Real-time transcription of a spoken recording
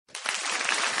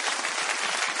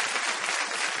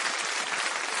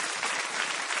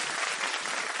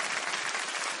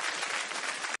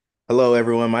Hello,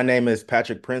 everyone. My name is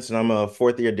Patrick Prince, and I'm a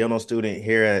fourth year dental student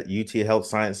here at UT Health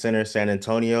Science Center, San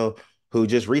Antonio, who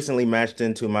just recently matched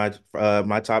into my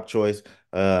top choice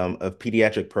of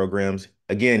pediatric programs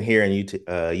again here in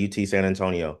UT San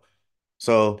Antonio.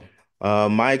 So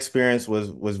my experience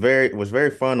was very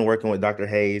fun working with Dr.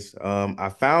 Hayes. I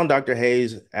found Dr.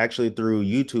 Hayes actually through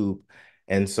YouTube,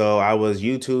 and so I was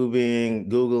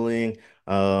YouTubing, Googling,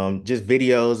 just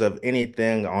videos of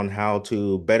anything on how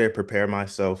to better prepare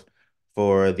myself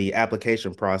for the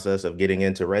application process of getting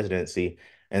into residency.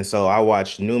 And so I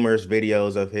watched numerous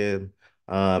videos of him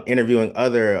interviewing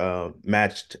other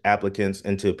matched applicants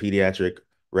into pediatric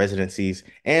residencies,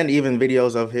 and even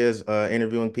videos of his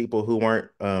interviewing people who weren't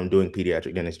doing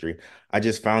pediatric dentistry. I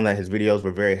just found that his videos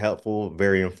were very helpful,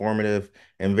 very informative,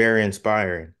 and very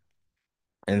inspiring.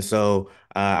 And so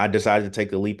I decided to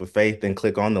take the leap of faith and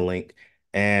click on the link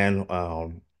and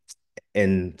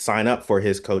sign up for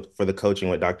his coach for the coaching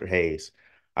with Dr. Hayes.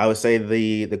 I would say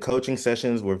the coaching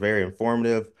sessions were very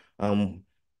informative. Um,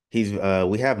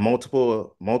 we have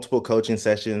multiple coaching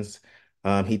sessions.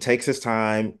 He takes his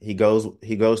time. He goes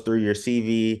through your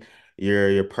CV,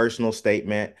 your personal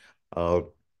statement, uh,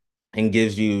 and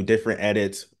gives you different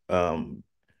edits,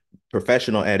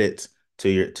 professional edits to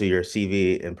your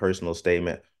CV and personal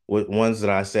statement. Ones that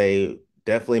I say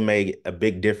definitely made a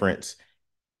big difference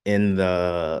in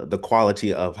the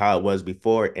quality of how it was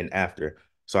before and after.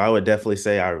 So I would definitely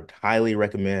say I would highly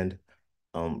recommend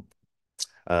um,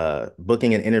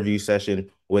 booking an interview session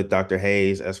with Dr.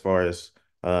 Hayes as far as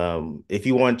if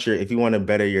you want to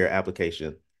better your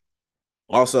application.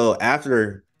 Also,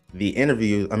 after the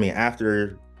interview, I mean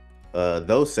after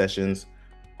those sessions,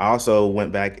 I also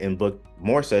went back and booked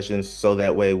more sessions so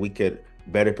that way we could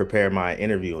better prepare my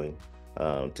interviewing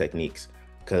techniques.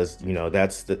 Because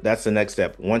that's the next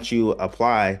step. Once you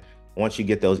apply, once you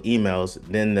get those emails,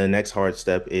 then the next hard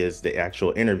step is the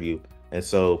actual interview. And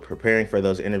so preparing for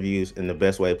those interviews in the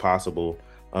best way possible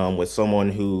with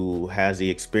someone who has the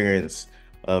experience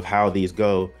of how these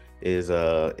go is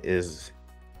a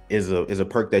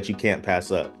perk that you can't pass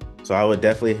up. So I would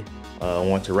definitely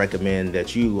want to recommend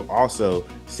that you also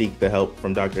seek the help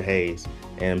from Dr. Hayes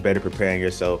and better preparing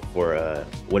yourself for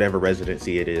whatever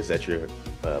residency it is that you're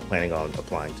planning on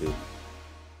applying to.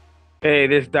 Hey,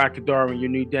 this is Dr. Darwin,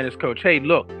 your new dentist coach. Hey,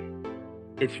 look,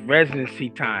 it's residency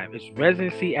time. It's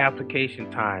residency application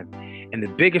time. And the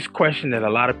biggest question that a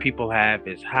lot of people have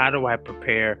is, how do I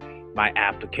prepare my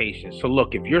application? So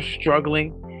look, if you're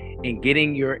struggling in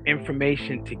getting your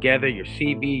information together, your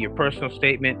CV, your personal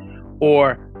statement,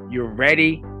 or you're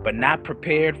ready but not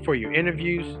prepared for your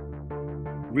interviews,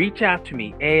 reach out to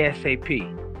me ASAP,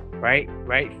 right?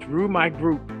 Through my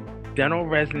group, Dental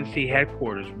Residency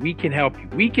Headquarters, we can help you.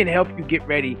 We can help you get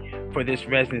ready for this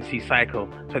residency cycle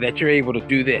so that you're able to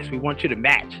do this. We want you to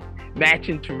match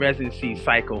into residency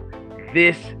cycle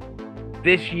this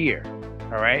year,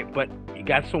 all right? But you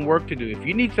got some work to do. If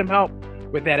you need some help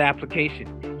with that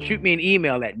application, shoot me an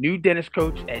email at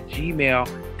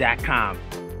newdentistcoach@gmail.com.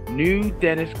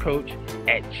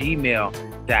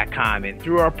 newdentistcoach@gmail.com. And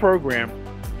through our program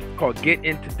called Get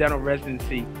Into Dental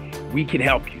Residency, we can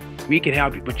help you. We can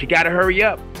help you, but you got to hurry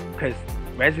up because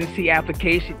residency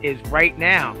application is right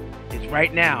now.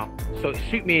 So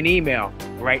shoot me an email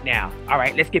right now. All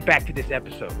right, let's get back to this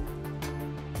episode.